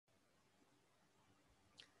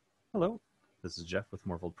Hello, this is Jeff with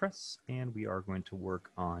Morvold Press, and we are going to work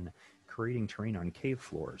on creating terrain on cave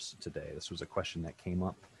floors today. This was a question that came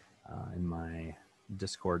up in my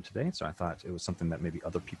Discord today, so I thought it was something that maybe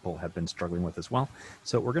other people have been struggling with as well.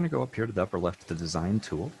 So we're going to go up here to the upper left, the design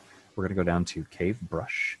tool. We're going to go down to cave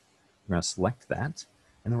brush. We're going to select that,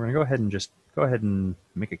 and then we're going to go ahead and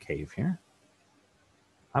make a cave here.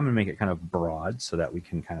 I'm going to make it kind of broad so that we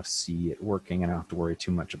can kind of see it working and I don't have to worry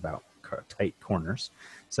too much about tight corners.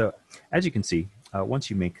 So as you can see, once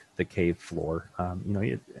you make the cave floor,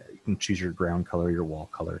 you can choose your ground color, your wall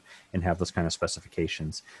color, and have those kind of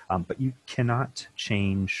specifications. But you cannot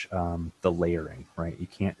change the layering, right? You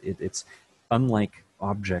can't. It's unlike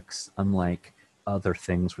objects, unlike other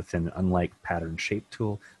things unlike pattern shape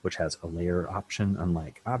tool, which has a layer option,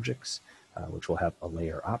 unlike objects, which will have a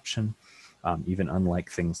layer option. Even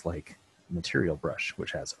unlike things like material brush,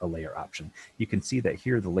 which has a layer option. You can see that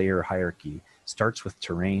here the layer hierarchy starts with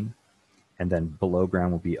terrain, and then below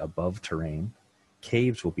ground will be above terrain.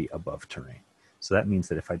 Caves will be above terrain. So that means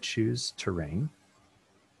that if I choose terrain,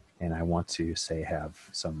 and I want to, say, have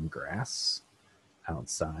some grass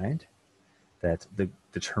outside, that the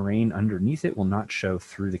terrain underneath it will not show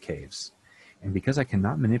through the caves. And because I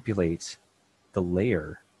cannot manipulate the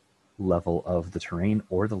layer level of the terrain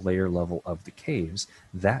or the layer level of the caves,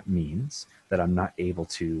 that means that I'm not able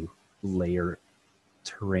to layer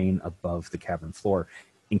terrain above the cavern floor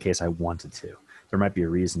in case I wanted to. There might be a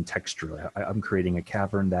reason texturally. I'm creating a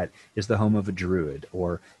cavern that is the home of a druid,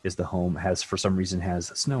 or is the home for some reason has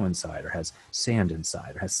snow inside, or has sand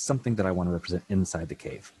inside, or has something that I want to represent inside the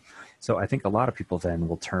cave. So I think a lot of people then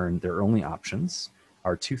will turn, their only options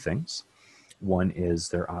are two things. One is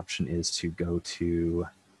their option is to go to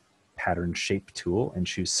pattern shape tool and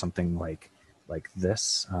choose something like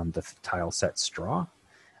this, the tile set straw,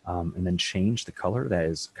 and then change the color that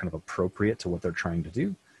is kind of appropriate to what they're trying to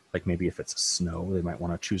do. Like maybe if it's snow, they might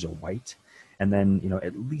want to choose a white. And then,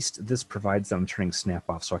 at least this provides them turning snap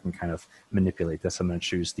off, so I can kind of manipulate this. I'm going to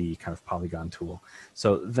choose the kind of polygon tool.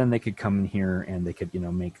 So then they could come in here and they could,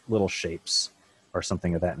 make little shapes or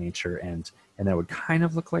something of that nature. And that would kind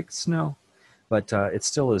of look like snow, but it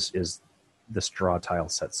still is the straw tile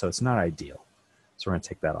set, so it's not ideal. So we're going to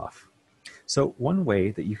take that off. So one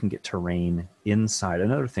way that you can get terrain inside,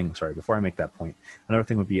 another thing, sorry, before I make that point, another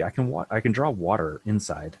thing would be I can draw water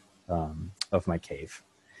inside of my cave.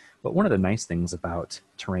 But one of the nice things about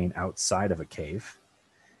terrain outside of a cave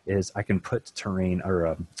is I can put terrain,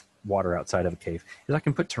 or water outside of a cave, is I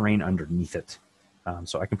can put terrain underneath it.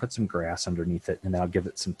 So I can put some grass underneath it, and that'll give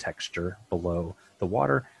it some texture below the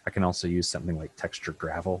water. I can also use something like texture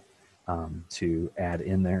gravel to add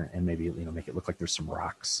in there, and maybe make it look like there's some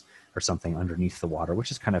rocks or something underneath the water,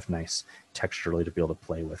 which is kind of nice texturally to be able to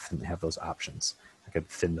play with and have those options. I could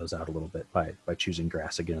thin those out a little bit by choosing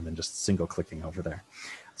grass again and then just single clicking over there.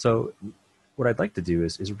 So what I'd like to do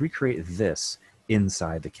is recreate this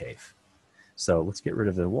inside the cave. So let's get rid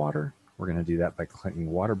of the water. We're going to do that by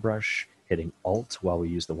clicking water brush, hitting Alt while we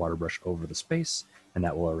use the water brush over the space, and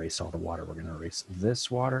that will erase all the water. We're going to erase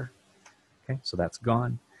this water. Okay, so that's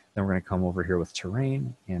gone. Then we're going to come over here with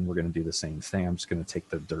terrain, and we're going to do the same thing. I'm just going to take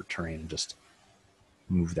the dirt terrain and just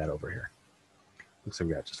move that over here. Looks like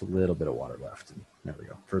we got just a little bit of water left. And there we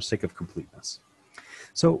go, for the sake of completeness.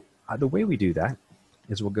 So the way we do that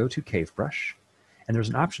is we'll go to Cave Brush, and there's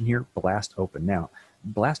an option here, Blast Open. Now,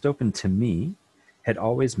 Blast Open to me had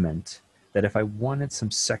always meant that if I wanted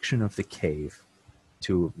some section of the cave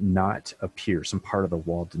to not appear, some part of the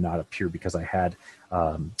wall to not appear because I had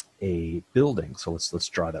a building. So let's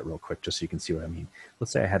draw that real quick just so you can see what I mean.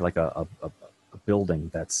 Let's say I had like a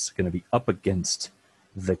building that's going to be up against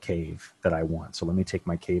the cave that I want. So let me take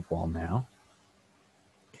my cave wall now,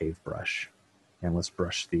 cave brush, and let's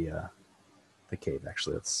brush the cave.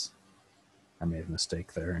 Actually, I made a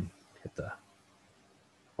mistake there and hit the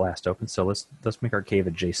Blast Open. So let's make our cave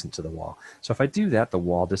adjacent to the wall. So if I do that, the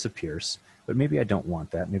wall disappears, but maybe I don't want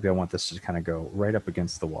that. Maybe I want this to kind of go right up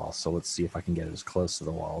against the wall. So let's see if I can get it as close to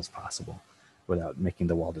the wall as possible without making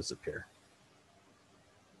the wall disappear.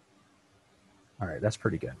 All right, that's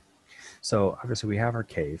pretty good. So obviously we have our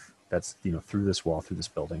cave that's through this wall, through this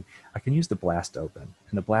building. I can use the Blast Open,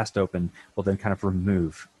 and the Blast Open will then kind of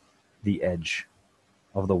remove the edge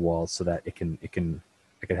of the wall so that I could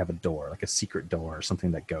have a door, like a secret door or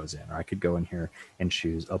something that goes in. Or I could go in here and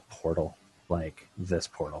choose a portal like this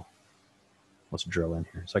portal. Let's drill in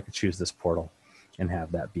here. So I could choose this portal and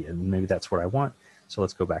have that be it. And maybe that's what I want. So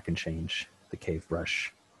let's go back and change the cave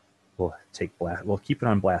brush. We'll keep it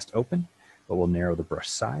on Blast Open, but we'll narrow the brush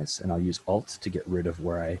size, and I'll use Alt to get rid of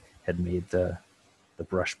where I had made the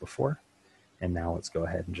brush before. And now let's go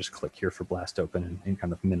ahead and just click here for blast open and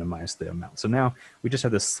kind of minimize the amount. So now we just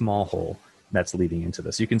have this small hole that's leading into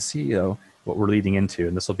this. You can see though what we're leading into,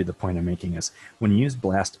 and this will be the point I'm making, is when you use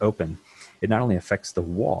blast open, it not only affects the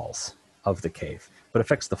walls of the cave, but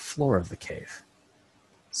affects the floor of the cave.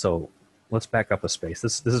 So let's back up a space.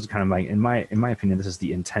 This is kind of in my opinion, this is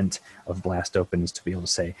the intent of blast open, is to be able to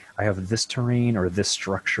say, I have this terrain or this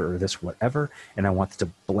structure or this whatever, and I want it to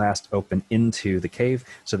blast open into the cave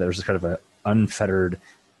so there's kind of a unfettered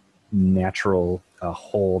natural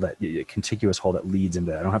hole, that a contiguous hole that leads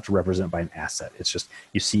into that. I don't have to represent by an asset. It's just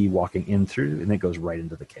you see walking in through and it goes right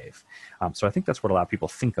into the cave. So I think that's what a lot of people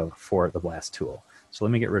think of for the blast tool. So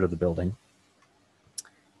let me get rid of the building.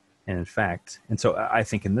 And in fact, and so I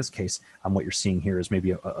think in this case, what you're seeing here is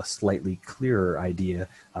maybe a slightly clearer idea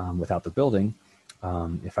without the building.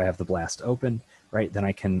 If I have the blast open, right, then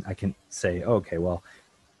I can say, oh, okay, well,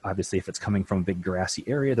 obviously, if it's coming from a big grassy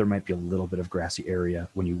area, there might be a little bit of grassy area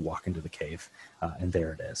when you walk into the cave, and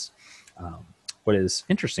there it is. What is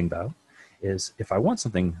interesting, though, is if I want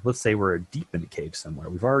something, let's say we're deep in the cave somewhere.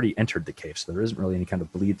 We've already entered the cave, so there isn't really any kind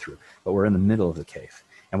of bleed through, but we're in the middle of the cave,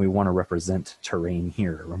 and we want to represent terrain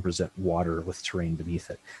here, represent water with terrain beneath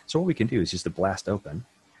it. So what we can do is use the blast open,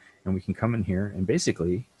 and we can come in here and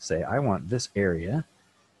basically say, I want this area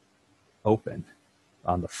open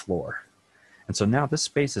on the floor. And so now this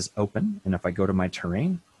space is open, and if I go to my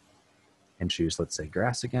terrain and choose, let's say,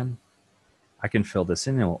 grass again, I can fill this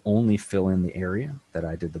in. It will only fill in the area that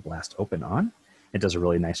I did the blast open on. It does a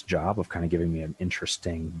really nice job of kind of giving me an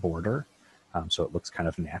interesting border, so it looks kind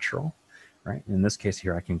of natural, right? In this case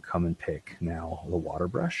here, I can come and pick now the water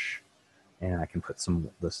brush, and I can put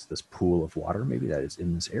this pool of water maybe that is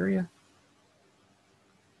in this area.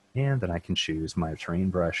 And then I can choose my terrain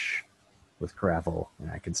brush with gravel,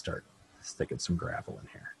 and I can start sticking some gravel in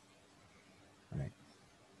here. All right.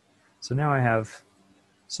 So now I have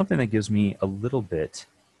something that gives me a little bit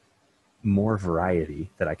more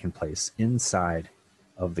variety that I can place inside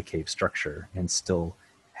of the cave structure and still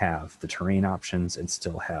have the terrain options and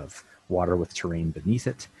still have water with terrain beneath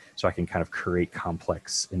it. So I can kind of create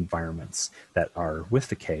complex environments that are with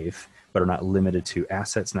the cave, but are not limited to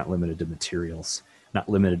assets, not limited to materials, not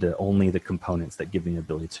limited to only the components that give me the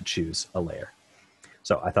ability to choose a layer.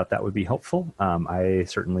 So I thought that would be helpful. I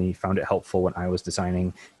certainly found it helpful when I was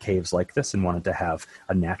designing caves like this and wanted to have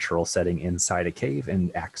a natural setting inside a cave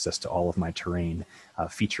and access to all of my terrain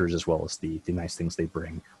features, as well as the nice things they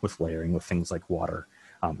bring with layering with things like water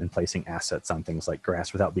and placing assets on things like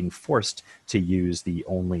grass without being forced to use the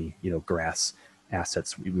only grass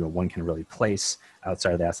assets one can really place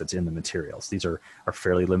outside of the assets in the materials. These are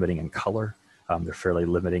fairly limiting in color. They're fairly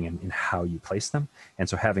limiting in how you place them. And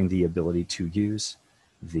so having the ability to use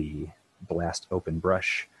the blast open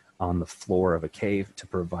brush on the floor of a cave to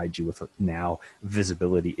provide you with now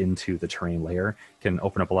visibility into the terrain layer can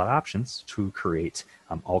open up a lot of options to create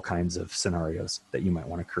all kinds of scenarios that you might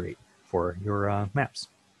want to create for your maps.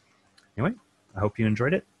 Anyway, I hope you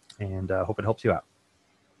enjoyed it, and hope it helps you out.